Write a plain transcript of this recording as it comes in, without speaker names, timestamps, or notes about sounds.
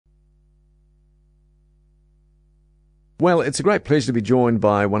Well, it's a great pleasure to be joined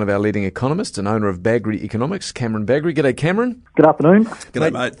by one of our leading economists and owner of Bagri Economics, Cameron Bagri. G'day, Cameron. Good afternoon.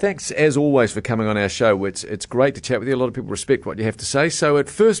 G'day, mate. Thanks, as always, for coming on our show. It's great to chat with you. A lot of people respect what you have to say. So at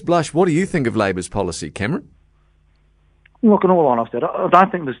first blush, what do you think of Labor's policy, Cameron? Look, in all honesty, I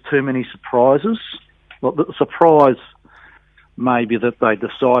don't think there's too many surprises. Look, the surprise may be that they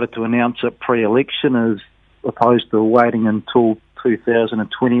decided to announce it pre-election as opposed to waiting until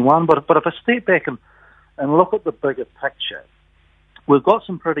 2021. But if I step back and look at the bigger picture, we've got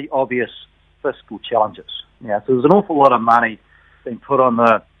some pretty obvious fiscal challenges. So there's an awful lot of money being put on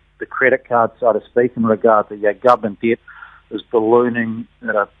the credit card, so to speak, in regard to government debt is ballooning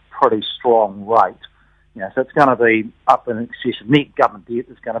at a pretty strong rate. So it's going to be up in excess of net government debt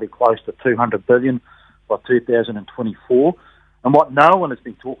is going to be close to $200 billion by 2024. And what no one has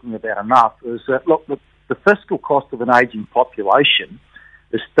been talking about enough is that, look, the fiscal cost of an ageing population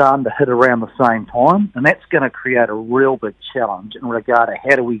is starting to hit around the same time, and that's going to create a real big challenge in regard to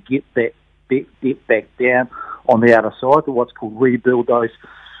how do we get that debt back down on the other side to what's called rebuild those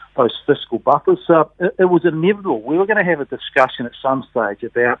fiscal buffers. So it was inevitable. We were going to have a discussion at some stage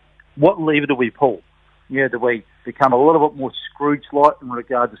about what lever do we pull. Do we become a little bit more Scrooge-like in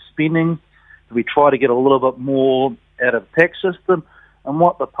regard to spending? Do we try to get a little bit more out of the tax system? And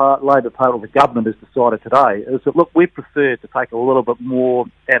what the Labor Party or the government has decided today is that, look, we prefer to take a little bit more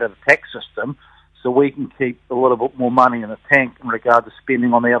out of the tax system so we can keep a little bit more money in the tank in regard to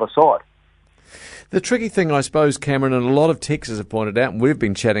spending on the other side. The tricky thing, I suppose, Cameron, and a lot of Texans have pointed out, and we've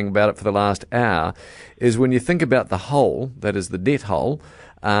been chatting about it for the last hour, is when you think about the hole, that is the debt hole,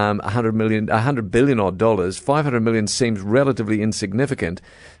 $100 billion odd dollars, $500 million seems relatively insignificant.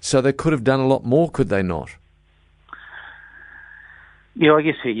 So they could have done a lot more, could they not? I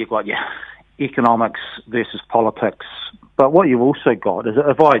guess here you've got your economics versus politics. But what you've also got is,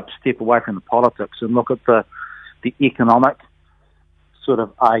 if I step away from the politics and look at the economic sort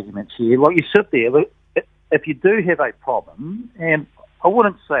of arguments here, like you sit there, look, if you do have a problem, and I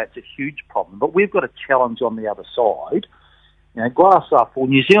wouldn't say it's a huge problem, but we've got a challenge on the other side. Glass half full,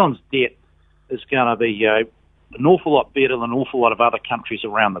 New Zealand's debt is going to be an awful lot better than an awful lot of other countries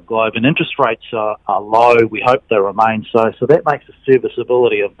around the globe, and interest rates are low. We hope they remain so. So that makes the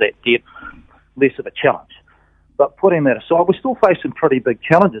serviceability of that debt less of a challenge. But putting that aside, we're still facing pretty big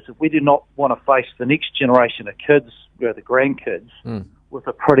challenges if we do not want to face the next generation of kids, the grandkids, with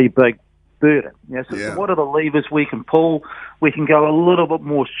a pretty big burden. So what are the levers we can pull? We can go a little bit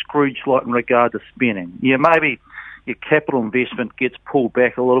more Scrooge-like in regard to spending. Maybe your capital investment gets pulled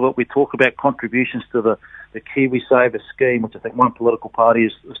back a little bit. We talk about contributions to the KiwiSaver scheme, which I think one political party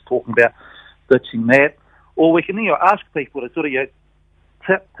is talking about ditching that. Or we can ask people to sort of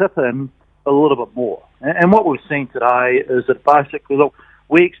tip in a little bit more. And what we've seen today is that basically, look,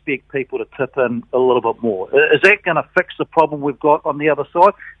 we expect people to tip in a little bit more. Is that going to fix the problem we've got on the other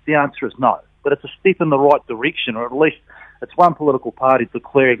side? The answer is no. But it's a step in the right direction, or at least it's one political party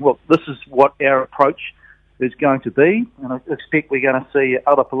declaring, look, this is what our approach is going to be, and I expect we're going to see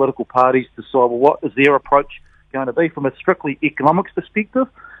other political parties decide, well, what is their approach going to be? From a strictly economics perspective,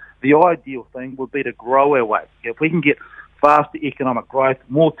 the ideal thing would be to grow our way. If we can get faster economic growth,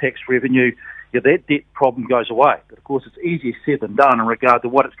 more tax revenue, that debt problem goes away. But of course, it's easier said than done in regard to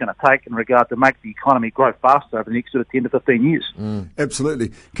what it's going to take in regard to make the economy grow faster over the next sort of 10 to 15 years.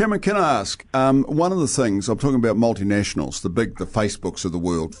 Absolutely. Cameron, can I ask, one of the things, I'm talking about multinationals, the Facebooks of the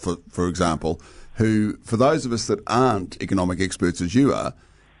world, for example, who, for those of us that aren't economic experts as you are,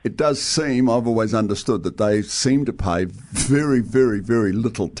 it does seem, I've always understood, that they seem to pay very, very, very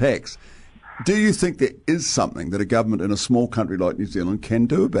little tax. Do you think there is something that a government in a small country like New Zealand can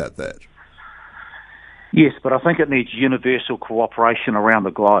do about that? Yes, but I think it needs universal cooperation around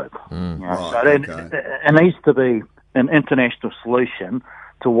the globe. It needs to be an international solution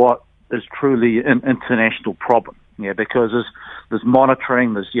to what is truly an international problem. Because there's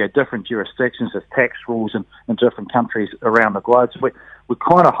monitoring, there's different jurisdictions, there's tax rules in different countries around the globe. So we're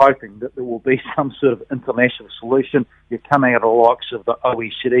kind of hoping that there will be some sort of international solution. You're coming out of the likes of the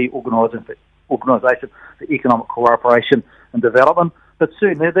OECD, Organisation for Economic Cooperation and Development. But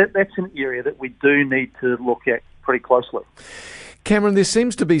certainly that's an area that we do need to look at pretty closely. Cameron, there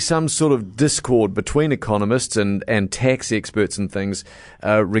seems to be some sort of discord between economists and tax experts and things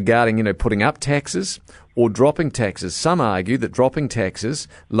regarding, putting up taxes or dropping taxes. Some argue that dropping taxes,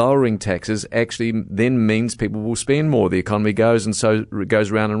 lowering taxes, actually then means people will spend more. The economy goes and so it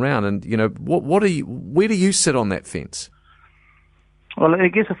goes round and round. And where do you sit on that fence? Well, I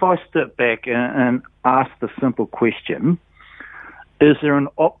guess if I step back and ask the simple question, is there an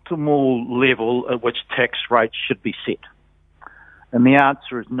optimal level at which tax rates should be set? And the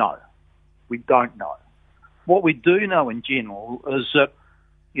answer is no. We don't know. what we do know in general is that,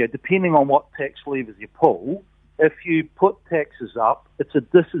 depending on what tax levers you pull, if you put taxes up, it's a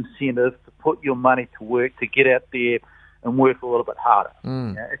disincentive to put your money to work to get out there and work a little bit harder.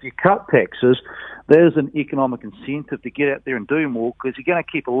 If you cut taxes, there's an economic incentive to get out there and do more because you're going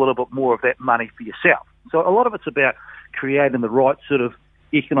to keep a little bit more of that money for yourself. So a lot of it's about creating the right sort of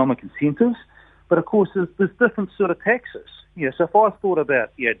economic incentives. But of course, there's different sort of taxes. So if I thought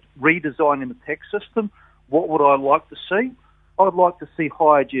about redesigning the tax system, what would I like to see? I'd like to see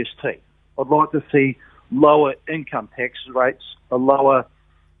higher GST. I'd like to see lower income tax rates, a lower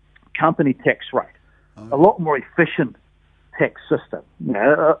company tax rate, a lot more efficient tax system,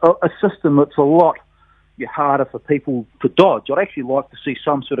 a system that's a lot harder for people to dodge. I'd actually like to see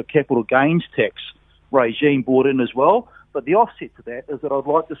some sort of capital gains tax regime brought in as well, but the offset to that is that I'd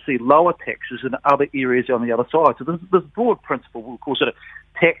like to see lower taxes in other areas on the other side. So there's broad principle, of course, of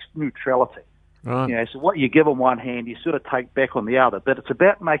tax neutrality. Right. So what you give on one hand, you sort of take back on the other, but it's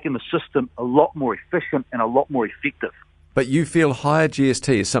about making the system a lot more efficient and a lot more effective. But you feel higher GST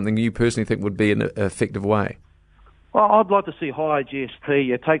is something you personally think would be an effective way? Well, I'd like to see higher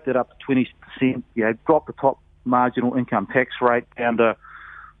GST. Take that up to 20%. Drop the top marginal income tax rate down to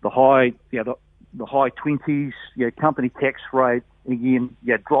the high, the high 20s. Company tax rate again.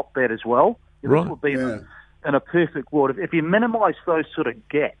 Drop that as well. Right. This would be in a perfect world. If you minimise those sort of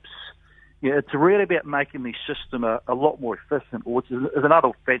gaps, it's really about making the system a lot more efficient, which is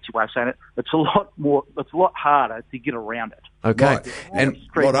another fancy way of saying it. It's a lot harder to get around it. Okay. Right. And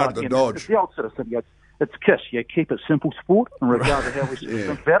a lot harder to dodge. It's the old sort of thing. It's KISS. Keep it simple, sport, in regard to how we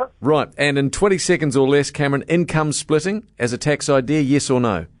think about it. Right. And in 20 seconds or less, Cameron, income splitting as a tax idea, yes or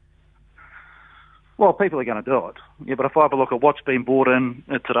no? Well, people are going to do it. But if I have a look at what's been brought in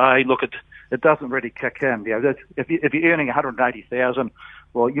today, it doesn't really kick in. If you're earning $180,000,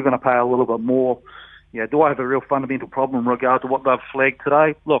 well, you're going to pay a little bit more. Do I have a real fundamental problem in regard to what they've flagged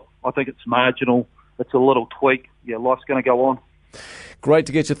today? Look, I think it's marginal. It's a little tweak. Life's going to go on. Great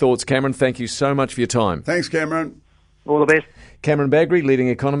to get your thoughts, Cameron. Thank you so much for your time. Thanks, Cameron. All the best. Cameron Bagrie, leading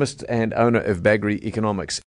economist and owner of Bagrie Economics.